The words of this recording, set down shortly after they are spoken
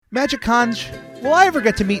Magic Conch, will I ever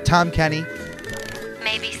get to meet Tom Kenny?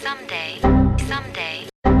 Maybe someday. Someday.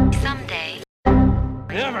 Someday.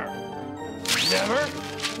 Never! Never!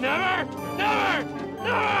 Never! Never!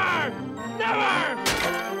 Never! Never!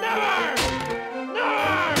 Never!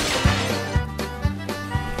 Never!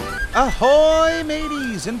 Ahoy,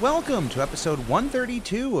 mateys, and welcome to episode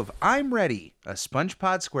 132 of I'm Ready, a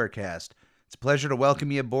SpongePod Squarecast. It's a pleasure to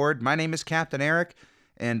welcome you aboard. My name is Captain Eric,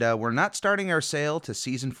 and we're not starting our sail to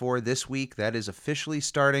Season 4 this week. That is officially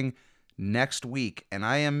starting next week, and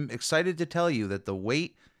I am excited to tell you that the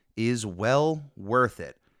wait is well worth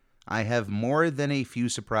it. I have more than a few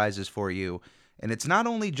surprises for you, and it's not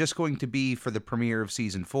only just going to be for the premiere of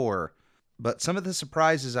Season 4, but some of the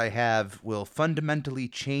surprises I have will fundamentally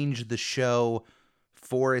change the show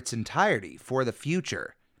for its entirety, for the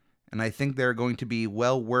future. And I think they're going to be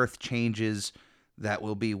well worth changes that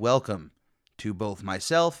will be welcome to both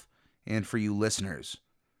myself and for you listeners.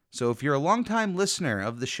 So if you're a longtime listener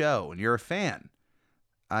of the show and you're a fan,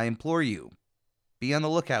 I implore you, be on the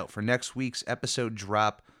lookout for next week's episode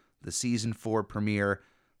drop, the Season 4 premiere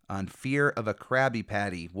on Fear of a Krabby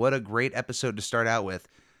Patty. What a great episode to start out with.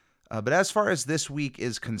 But as far as this week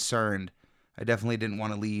is concerned, I definitely didn't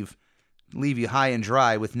want to leave you high and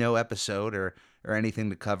dry with no episode or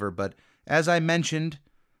anything to cover. But as I mentioned,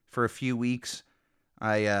 for a few weeks,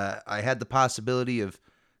 I had the possibility of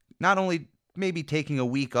not only maybe taking a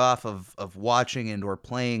week off of watching and or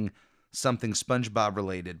playing something SpongeBob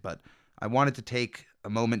related, but I wanted to take a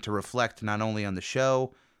moment to reflect not only on the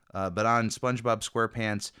show, but on SpongeBob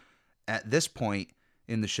SquarePants at this point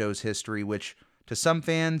in the show's history, which to some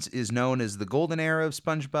fans is known as the golden era of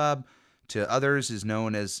SpongeBob, to others is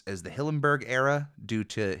known as the Hillenburg era due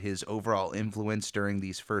to his overall influence during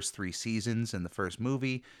these first 3 seasons and the first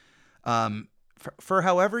movie. For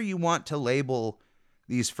however you want to label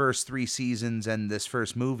these first 3 seasons and this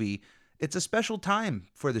first movie, it's a special time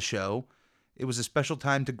for the show. It was a special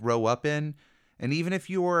time to grow up in, and even if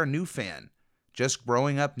you are a new fan, just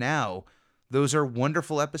growing up now, those are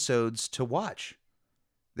wonderful episodes to watch.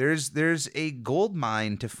 There's a gold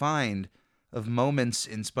mine to find of moments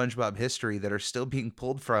in SpongeBob history that are still being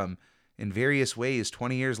pulled from in various ways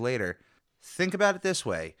 20 years later. Think about it this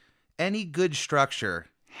way. Any good structure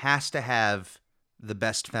has to have the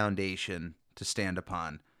best foundation to stand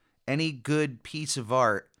upon. Any good piece of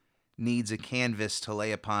art needs a canvas to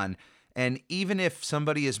lay upon. And even if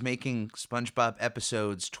somebody is making SpongeBob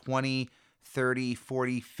episodes 20, 30,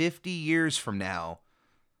 40, 50 years from now,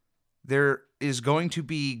 there is going to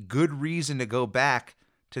be good reason to go back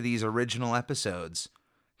to these original episodes,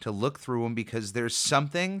 to look through them, because there's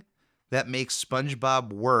something that makes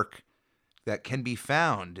SpongeBob work that can be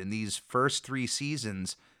found in these first 3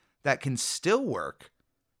 seasons that can still work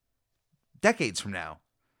decades from now,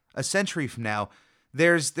 a century from now.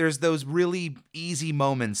 There's those really easy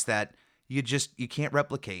moments that you can't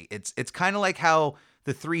replicate. It's kind of like how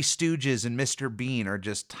the Three Stooges and Mr. Bean are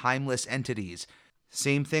just timeless entities.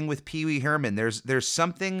 Same thing with Pee Wee Herman. There's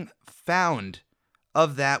something found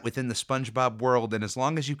of that within the SpongeBob world, and as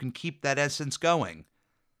long as you can keep that essence going,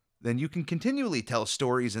 then you can continually tell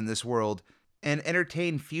stories in this world and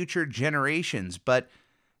entertain future generations. But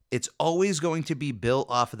it's always going to be built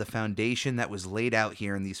off of the foundation that was laid out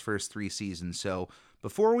here in these first 3 seasons. So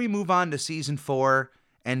before we move on to Season 4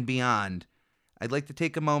 and beyond, I'd like to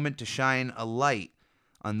take a moment to shine a light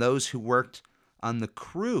on those who worked on the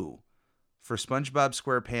crew for SpongeBob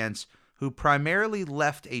SquarePants, who primarily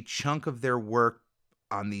left a chunk of their work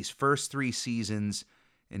on these first 3 seasons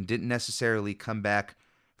and didn't necessarily come back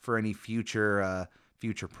for any future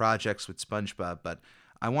projects with SpongeBob. But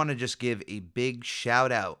I want to just give a big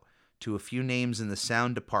shout out to a few names in the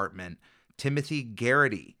sound department. Timothy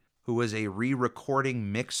Garrity, who was a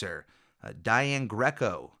re-recording mixer, Diane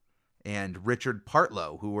Greco, and Richard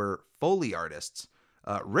Partlow, who were Foley artists.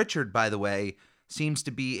 Richard, by the way, seems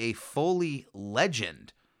to be a Foley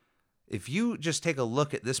legend. If you just take a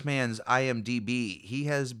look at this man's IMDb, he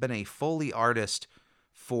has been a Foley artist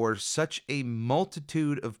for such a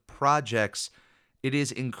multitude of projects. It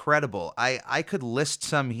is incredible. I could list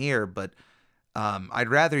some here, but I'd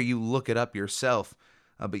rather you look it up yourself.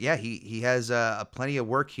 But yeah, he has plenty of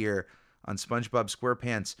work here on SpongeBob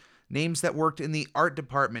SquarePants. Names that worked in the art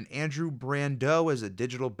department: Andrew Brando as a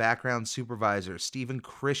digital background supervisor, Stephen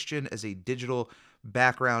Christian as a digital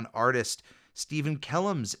background artist, Stephen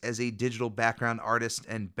Kellums as a digital background artist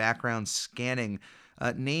and background scanning.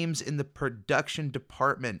 Names in the production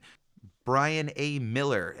department: Brian A.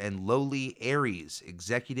 Miller and Lowly Aries,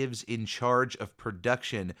 executives in charge of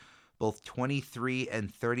production, both 23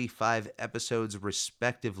 and 35 episodes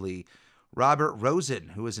respectively. Robert Rosen,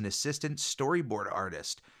 who is an assistant storyboard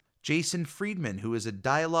artist. Jason Friedman, who is a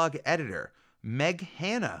dialogue editor, Meg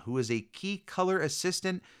Hanna, who is a key color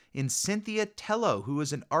assistant, and Cynthia Tello, who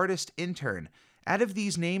is an artist intern. Out of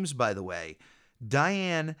these names, by the way,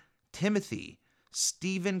 Diane Timothy,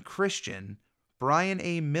 Stephen Christian, Brian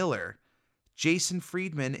A. Miller, Jason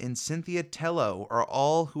Friedman, and Cynthia Tello are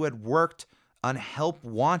all who had worked on Help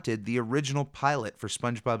Wanted, the original pilot for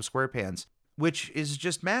SpongeBob SquarePants, which is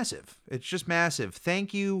just massive. It's just massive.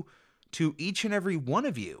 Thank you to each and every one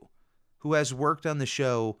of you who has worked on the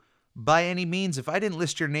show by any means. If I didn't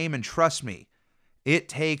list your name, and trust me, it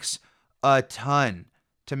takes a ton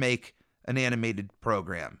to make an animated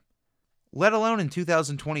program, let alone in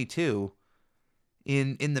 2022.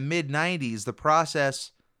 In the mid-90s, the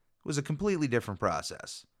process was a completely different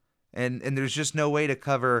process. And there's just no way to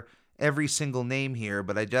cover every single name here,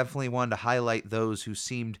 but I definitely wanted to highlight those who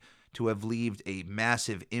seemed to have left a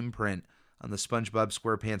massive imprint on the SpongeBob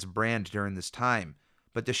SquarePants brand during this time.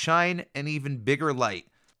 But to shine an even bigger light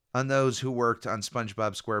on those who worked on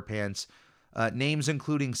SpongeBob SquarePants, names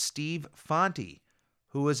including Steve Fonte,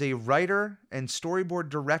 who was a writer and storyboard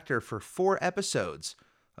director for 4 episodes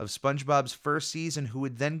of SpongeBob's first season, who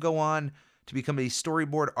would then go on to become a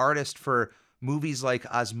storyboard artist for movies like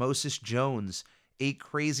Osmosis Jones, 8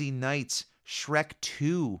 Crazy Nights, Shrek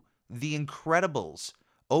 2, The Incredibles,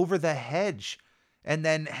 Over the Hedge, and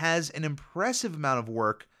then has an impressive amount of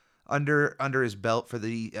work under his belt for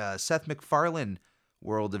the Seth MacFarlane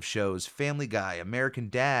world of shows, Family Guy, American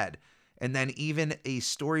Dad, and then even a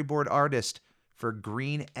storyboard artist for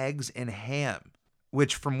Green Eggs and Ham,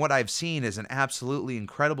 which from what I've seen is an absolutely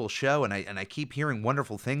incredible show, and I keep hearing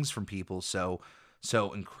wonderful things from people. So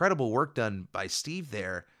incredible work done by Steve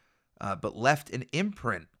there, but left an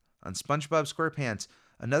imprint on SpongeBob SquarePants.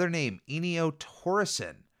 Another name, Ennio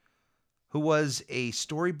Torreson, who was a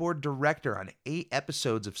storyboard director on 8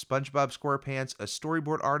 episodes of SpongeBob SquarePants, a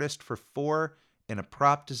storyboard artist for 4, and a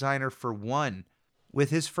prop designer for 1, with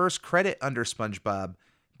his first credit under SpongeBob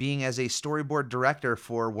being as a storyboard director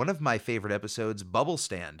for one of my favorite episodes, Bubble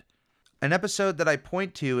Stand. An episode that I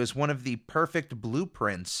point to as one of the perfect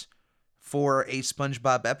blueprints for a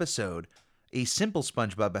SpongeBob episode, a simple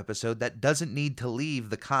SpongeBob episode that doesn't need to leave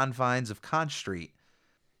the confines of Conch Street.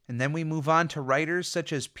 And then we move on to writers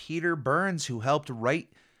such as Peter Burns, who helped write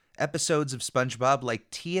episodes of SpongeBob like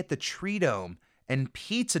Tea at the Tree Dome and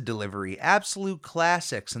Pizza Delivery, absolute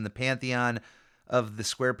classics in the pantheon of the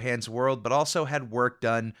SquarePants world, but also had work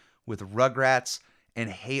done with Rugrats and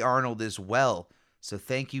Hey Arnold as well. So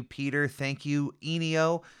thank you, Peter. Thank you,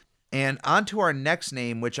 Ennio. And on to our next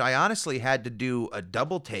name, which I honestly had to do a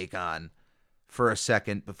double take on for a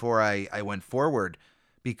second before I went forward,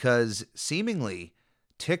 because seemingly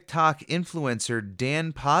TikTok influencer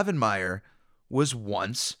Dan Povenmire was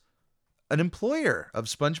once an employer of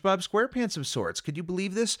SpongeBob SquarePants of sorts. Could you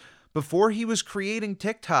believe this? Before he was creating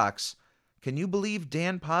TikToks, can you believe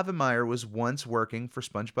Dan Povenmire was once working for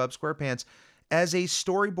SpongeBob SquarePants as a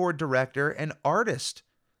storyboard director and artist?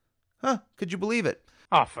 Huh, could you believe it?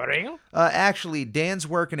 Oh, for real? Actually, Dan's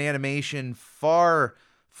work in animation far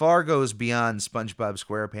goes beyond SpongeBob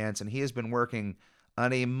SquarePants, and he has been working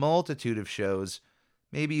on a multitude of shows.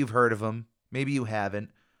 Maybe you've heard of them, maybe you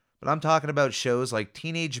haven't, but I'm talking about shows like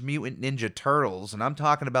Teenage Mutant Ninja Turtles, and I'm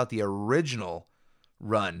talking about the original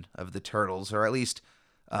run of the Turtles, or at least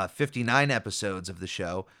 59 episodes of the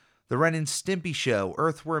show, The Ren and Stimpy Show,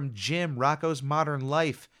 Earthworm Jim, Rocko's Modern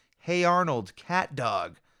Life, Hey Arnold, Cat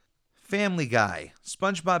Dog, Family Guy,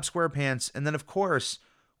 SpongeBob SquarePants, and then of course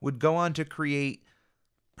would go on to create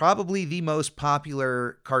probably the most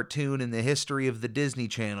popular cartoon in the history of the Disney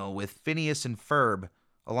Channel with Phineas and Ferb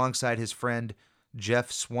alongside his friend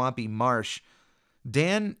Jeff Swampy Marsh.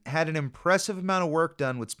 Dan had an impressive amount of work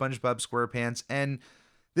done with SpongeBob SquarePants, and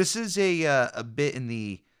this is a bit in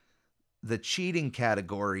the cheating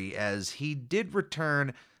category, as he did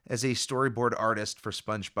return as a storyboard artist for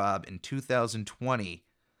SpongeBob in 2020.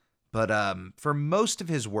 But for most of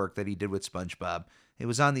his work that he did with SpongeBob, it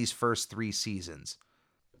was on these first 3 seasons.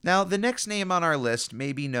 Now, the next name on our list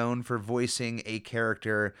may be known for voicing a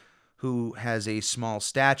character who has a small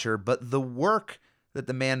stature, but the work that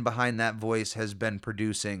the man behind that voice has been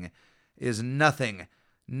producing is nothing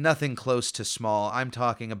close to small. I'm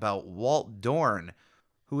talking about Walt Dorn,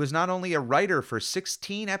 who is not only a writer for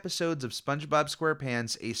 16 episodes of SpongeBob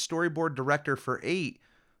SquarePants, a storyboard director for 8,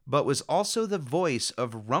 but was also the voice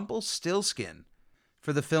of Rumpelstiltskin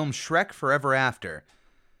for the film Shrek Forever After.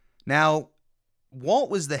 Now, Walt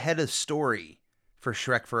was the head of story for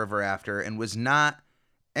Shrek Forever After and was not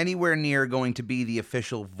anywhere near going to be the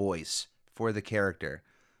official voice for the character.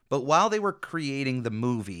 But while they were creating the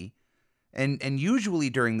movie, and usually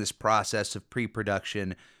during this process of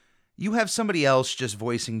pre-production, you have somebody else just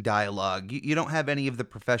voicing dialogue. You don't have any of the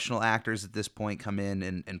professional actors at this point come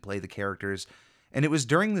in and play the characters. And it was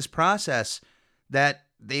during this process that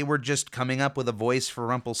they were just coming up with a voice for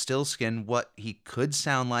Rumpelstiltskin, what he could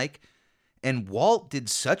sound like. And Walt did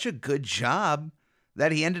such a good job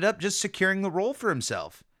that he ended up just securing the role for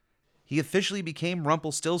himself. He officially became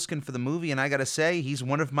Rumpelstiltskin for the movie, and I gotta say, he's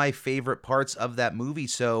one of my favorite parts of that movie,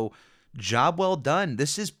 so job well done.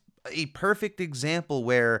 This is a perfect example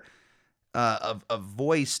where a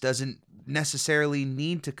voice doesn't necessarily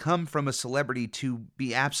need to come from a celebrity to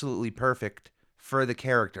be absolutely perfect for the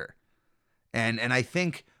character. And I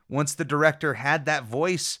think once the director had that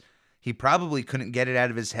voice, he probably couldn't get it out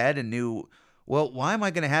of his head and knew, well, why am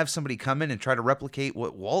I going to have somebody come in and try to replicate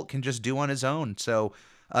what Walt can just do on his own? So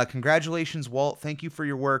congratulations, Walt. Thank you for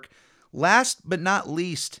your work. Last but not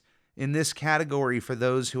least in this category, for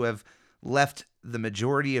those who have left the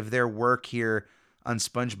majority of their work here on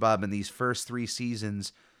SpongeBob in these first 3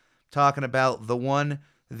 seasons, talking about the one,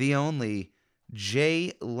 the only,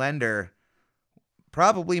 Jay Lender,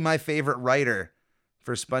 probably my favorite writer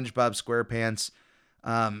for SpongeBob SquarePants.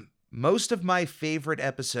 Most of my favorite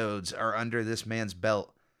episodes are under this man's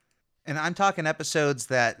belt. And I'm talking episodes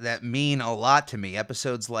that mean a lot to me.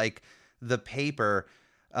 Episodes like The Paper,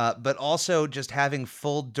 but also just having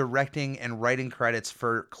full directing and writing credits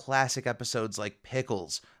for classic episodes like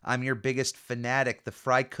Pickles, I'm Your Biggest Fanatic, The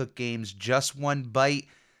Fry Cook Games, Just One Bite,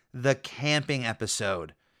 the camping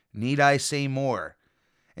episode, Need I Say More?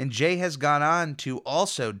 And Jay has gone on to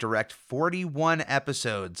also direct 41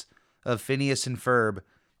 episodes of Phineas and Ferb,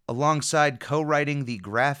 alongside co-writing the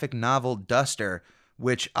graphic novel Duster,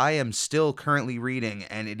 which I am still currently reading,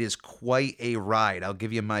 and it is quite a ride. I'll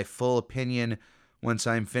give you my full opinion once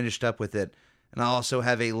I'm finished up with it. And I'll also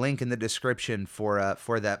have a link in the description for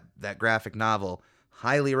that graphic novel.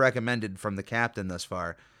 Highly recommended from the captain thus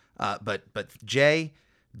far. But Jay,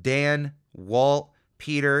 Dan, Walt,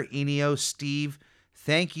 Peter, Enio, Steve,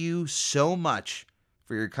 thank you so much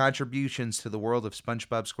for your contributions to the world of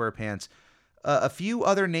SpongeBob SquarePants. A few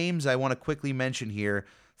other names I want to quickly mention here.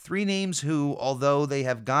 3 names who, although they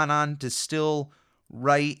have gone on to still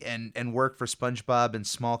write and work for SpongeBob in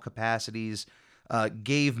small capacities,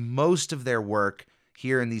 gave most of their work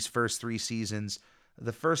here in these first 3 seasons.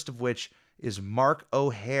 The first of which is Mark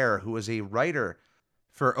O'Hare, who was a writer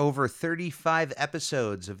for over 35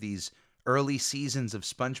 episodes of these early seasons of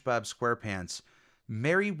SpongeBob SquarePants.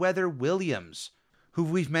 Meriwether Williams, who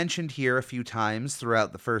we've mentioned here a few times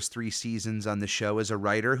throughout the first 3 seasons on the show as a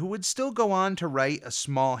writer, who would still go on to write a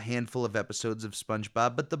small handful of episodes of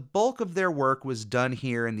SpongeBob, but the bulk of their work was done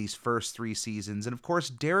here in these first 3 seasons. And of course,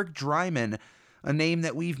 Derek Dryman, a name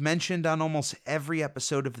that we've mentioned on almost every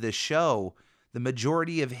episode of this show. The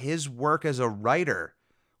majority of his work as a writer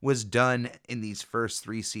was done in these first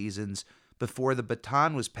 3 seasons before the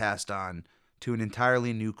baton was passed on to an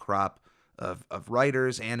entirely new crop of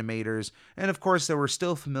writers, animators, and of course there were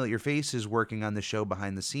still familiar faces working on the show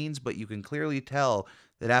behind the scenes, but you can clearly tell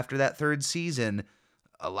that after that 3rd season,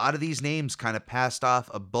 a lot of these names kind of passed off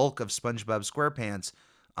a bulk of SpongeBob SquarePants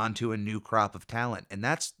onto a new crop of talent, and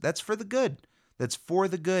that's for the good. That's for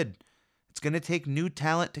the good. It's going to take new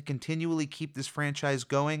talent to continually keep this franchise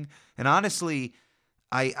going, and honestly,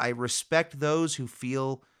 I respect those who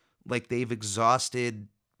feel like they've exhausted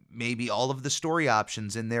maybe all of the story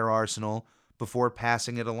options in their arsenal before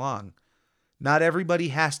passing it along. Not everybody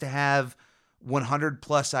has to have 100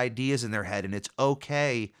 plus ideas in their head, and it's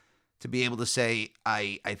okay to be able to say,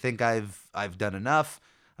 I think I've done enough.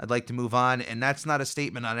 I'd like to move on, and that's not a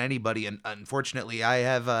statement on anybody. And unfortunately, I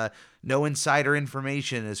have no insider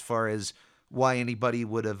information as far as why anybody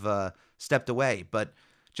would have stepped away. But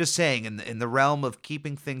just saying, in the realm of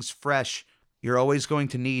keeping things fresh, you're always going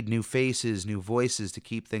to need new faces, new voices to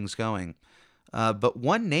keep things going. But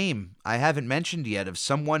one name I haven't mentioned yet of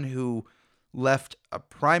someone who left a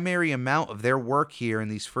primary amount of their work here in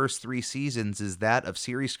these first 3 seasons is that of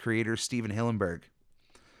series creator Stephen Hillenburg.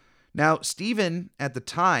 Now, Stephen, at the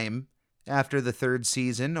time, after the 3rd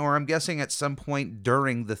season, or I'm guessing at some point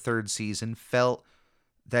during the 3rd season, felt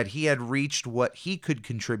that he had reached what he could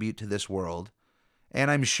contribute to this world.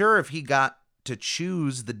 And I'm sure if he got to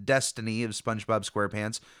choose the destiny of SpongeBob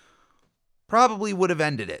SquarePants, probably would have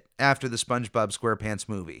ended it after the SpongeBob SquarePants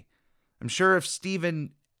movie. I'm sure if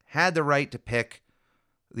Steven had the right to pick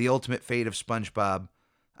the ultimate fate of SpongeBob,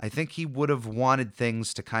 I think he would have wanted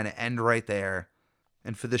things to kind of end right there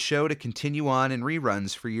and for the show to continue on in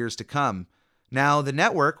reruns for years to come. Now, the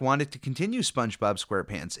network wanted to continue SpongeBob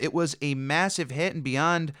SquarePants. It was a massive hit, and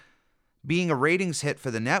beyond being a ratings hit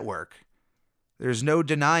for the network, there's no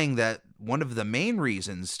denying that one of the main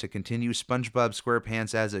reasons to continue SpongeBob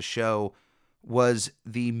SquarePants as a show was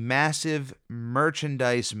the massive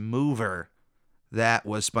merchandise mover that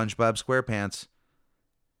was SpongeBob SquarePants.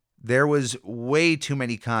 There was way too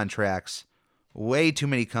many contracts, way too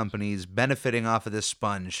many companies benefiting off of this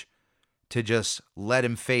sponge to just let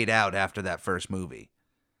him fade out after that first movie.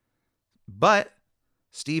 But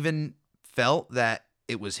Steven felt that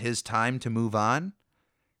it was his time to move on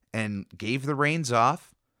and gave the reins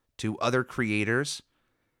off to other creators.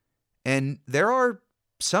 And there are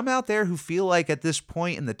some out there who feel like at this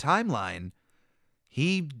point in the timeline,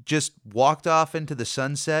 he just walked off into the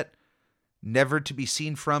sunset, never to be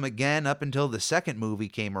seen from again up until the second movie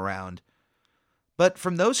came around. But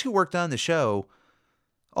from those who worked on the show,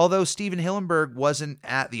 although Steven Hillenburg wasn't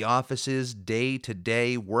at the offices day to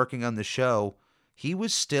day working on the show, he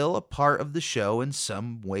was still a part of the show in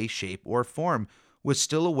some way, shape, or form, was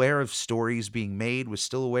still aware of stories being made, was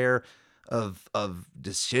still aware of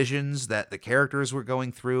decisions that the characters were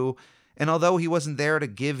going through. And although he wasn't there to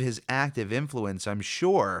give his active influence, I'm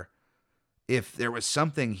sure if there was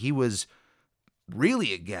something he was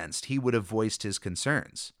really against, he would have voiced his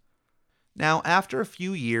concerns. Now, after a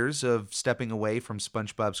few years of stepping away from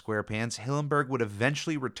SpongeBob SquarePants, Hillenburg would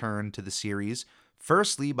eventually return to the series,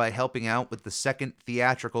 firstly by helping out with the second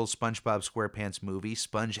theatrical SpongeBob SquarePants movie,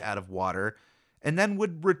 Sponge Out of Water, and then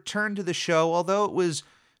would return to the show, although it was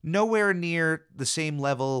nowhere near the same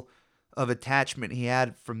level of attachment he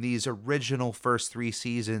had from these original first 3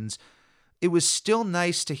 seasons. It was still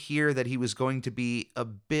nice to hear that he was going to be a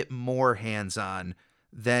bit more hands-on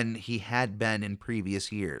than he had been in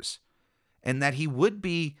previous years, and that he would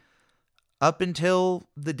be up until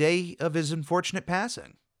the day of his unfortunate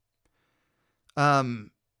passing.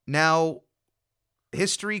 Now,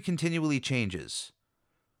 history continually changes.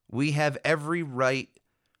 We have every right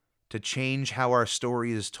to change how our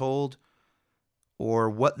story is told or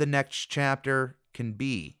what the next chapter can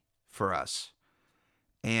be for us.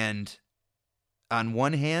 And on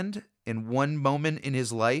one hand, in one moment in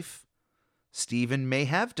his life, Steven may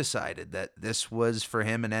have decided that this was for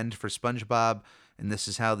him an end for SpongeBob, and this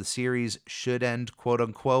is how the series should end, quote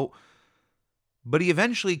unquote. But he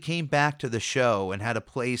eventually came back to the show and had a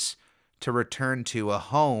place to return to, a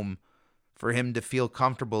home for him to feel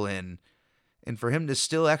comfortable in, and for him to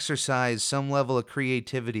still exercise some level of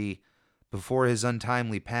creativity before his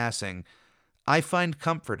untimely passing. I find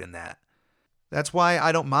comfort in that. That's why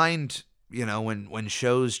I don't mind, when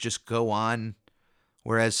shows just go on,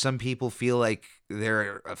 whereas some people feel like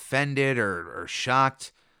they're offended or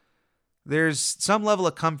shocked. There's some level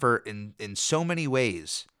of comfort in so many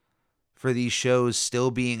ways for these shows still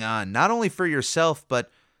being on, not only for yourself, but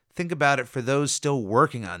think about it for those still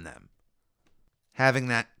working on them. Having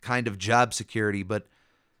that kind of job security, but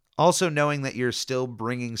also knowing that you're still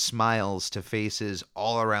bringing smiles to faces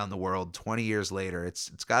all around the world 20 years later. It's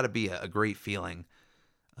got to be a great feeling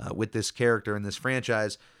with this character in this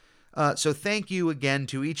franchise. So thank you again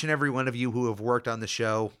to each and every one of you who have worked on the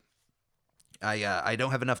show. I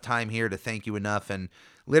don't have enough time here to thank you enough, and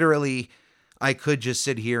literally I could just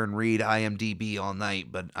sit here and read IMDb all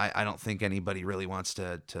night, but I don't think anybody really wants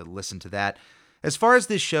to listen to that. As far as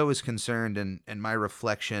this show is concerned and my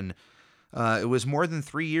reflection, it was more than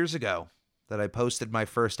 3 years ago that I posted my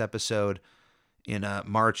first episode in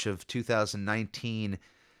March of 2019,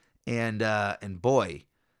 and boy,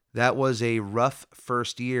 that was a rough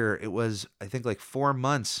first year. It was, I think, like 4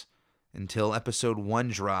 months until episode 1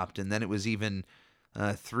 dropped, and then it was even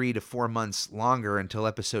 3 to 4 months longer until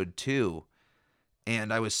episode 2.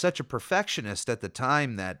 And I was such a perfectionist at the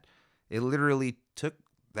time that it literally took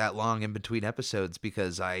that long in between episodes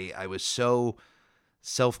because I was so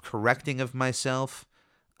self-correcting of myself.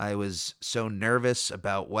 I was so nervous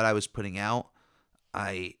about what I was putting out.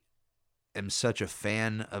 I am such a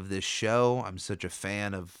fan of this show. I'm such a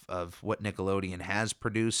fan of what Nickelodeon has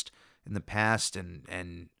produced in the past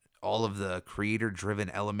and all of the creator-driven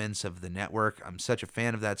elements of the network. I'm such a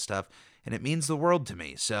fan of that stuff, and it means the world to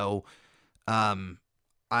me. So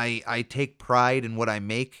I take pride in what I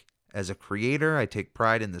make as a creator. I take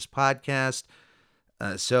pride in this podcast.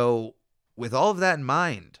 So with all of that in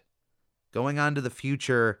mind, going on to the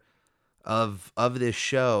future of this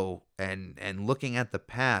show and looking at the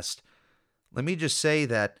past, let me just say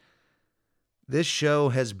that this show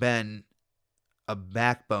has been a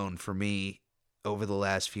backbone for me over the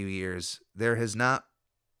last few years. There has not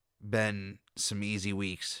been some easy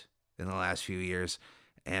weeks in the last few years,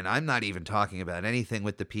 and I'm not even talking about anything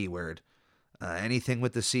with the P word, anything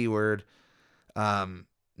with the C word,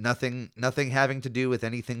 nothing having to do with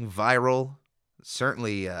anything viral.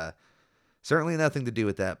 Certainly Certainly nothing to do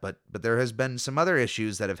with that, but there has been some other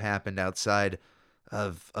issues that have happened outside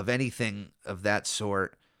of anything of that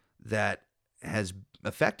sort that has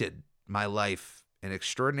affected my life in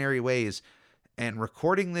extraordinary ways. And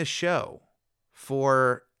recording this show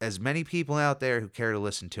for as many people out there who care to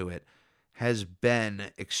listen to it has been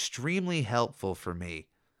extremely helpful for me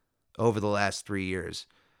over the last 3 years.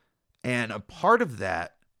 And a part of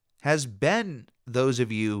that has been those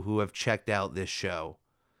of you who have checked out this show.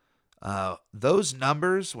 Those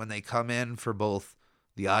numbers, when they come in for both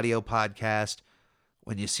the audio podcast,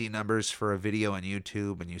 when you see numbers for a video on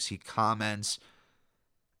YouTube and you see comments,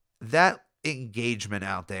 that engagement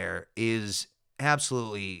out there is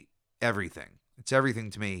absolutely everything. It's everything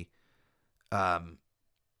to me.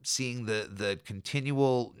 Seeing the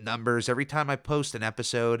continual numbers every time I post an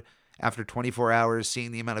episode after 24 hours,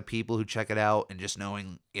 seeing the amount of people who check it out and just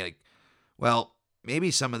knowing, like, well, maybe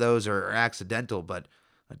some of those are accidental, but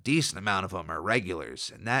a decent amount of them are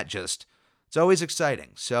regulars. And that just, it's always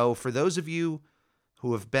exciting. So for those of you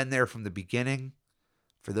who have been there from the beginning,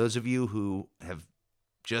 for those of you who have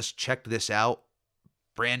just checked this out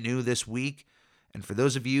brand new this week, and for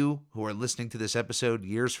those of you who are listening to this episode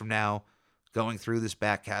years from now, going through this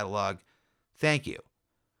back catalog, thank you.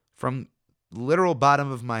 From the literal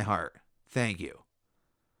bottom of my heart, thank you.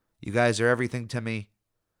 You guys are everything to me.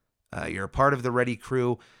 You're a part of the Ready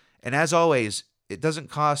crew. And as always, it doesn't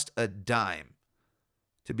cost a dime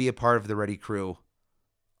to be a part of the Ready crew.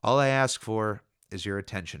 All I ask for is your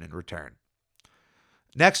attention in return.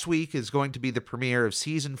 Next week is going to be the premiere of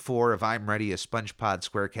Season 4 of I'm Ready, a SpongePod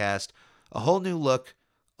Squarecast. A whole new look,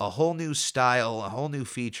 a whole new style, a whole new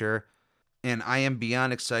feature. And I am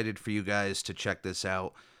beyond excited for you guys to check this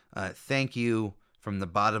out. Thank you from the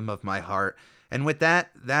bottom of my heart. And with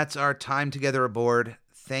that, that's our time together aboard.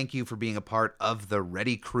 Thank you for being a part of the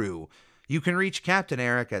Ready crew. You can reach Captain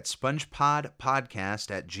Eric at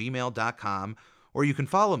spongepodpodcast@gmail.com, or you can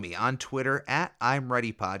follow me on Twitter at I'm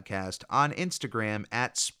Ready Podcast, on Instagram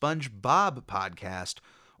at SpongeBobPodcast,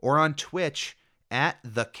 or on Twitch at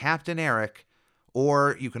The Captain Eric,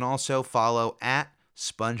 or you can also follow at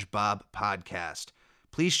SpongeBob Podcast.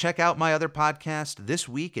 Please check out my other podcast, This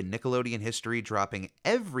Week in Nickelodeon History, dropping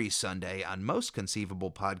every Sunday on most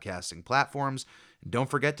conceivable podcasting platforms. And don't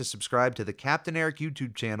forget to subscribe to the Captain Eric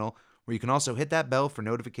YouTube channel, where you can also hit that bell for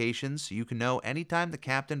notifications so you can know anytime the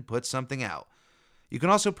Captain puts something out. You can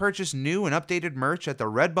also purchase new and updated merch at the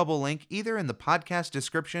Redbubble link, either in the podcast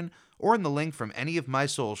description or in the link from any of my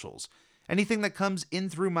socials. Anything that comes in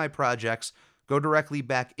through my projects go directly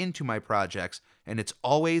back into my projects, and it's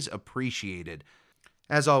always appreciated.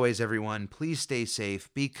 As always, everyone, please stay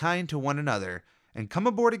safe, be kind to one another, and come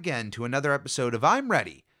aboard again to another episode of I'm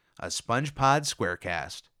Ready, a SpongePod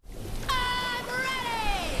Squarecast.